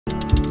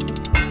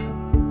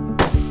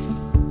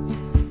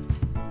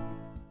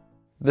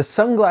The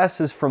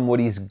sunglasses from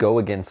Woodies go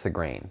against the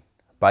grain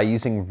by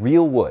using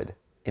real wood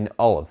in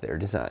all of their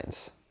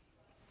designs.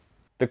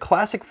 The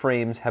classic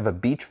frames have a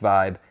beach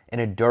vibe and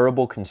a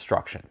durable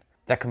construction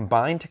that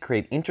combine to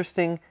create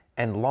interesting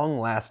and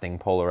long-lasting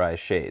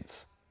polarized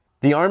shades.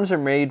 The arms are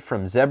made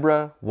from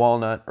zebra,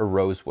 walnut, or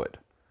rosewood,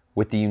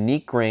 with the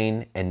unique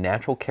grain and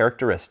natural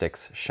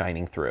characteristics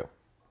shining through.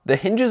 The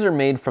hinges are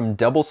made from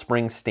double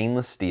spring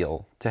stainless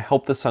steel to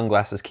help the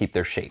sunglasses keep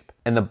their shape,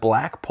 and the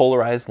black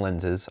polarized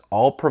lenses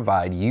all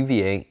provide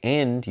UVA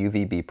and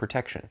UVB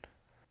protection.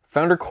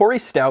 Founder Cory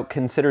Stout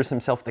considers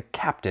himself the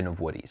captain of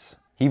Woodies.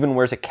 He even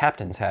wears a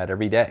captain's hat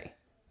every day.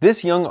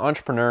 This young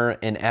entrepreneur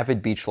and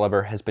avid beach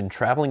lover has been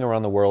traveling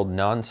around the world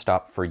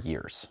non-stop for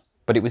years.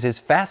 But it was his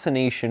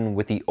fascination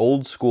with the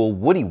old school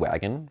woodie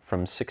wagon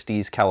from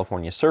 60s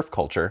California surf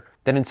culture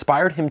that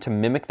inspired him to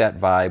mimic that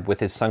vibe with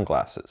his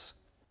sunglasses.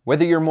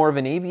 Whether you're more of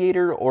an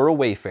aviator or a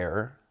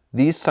wayfarer,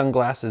 these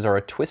sunglasses are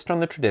a twist on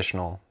the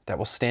traditional that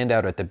will stand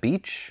out at the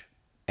beach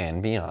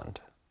and beyond.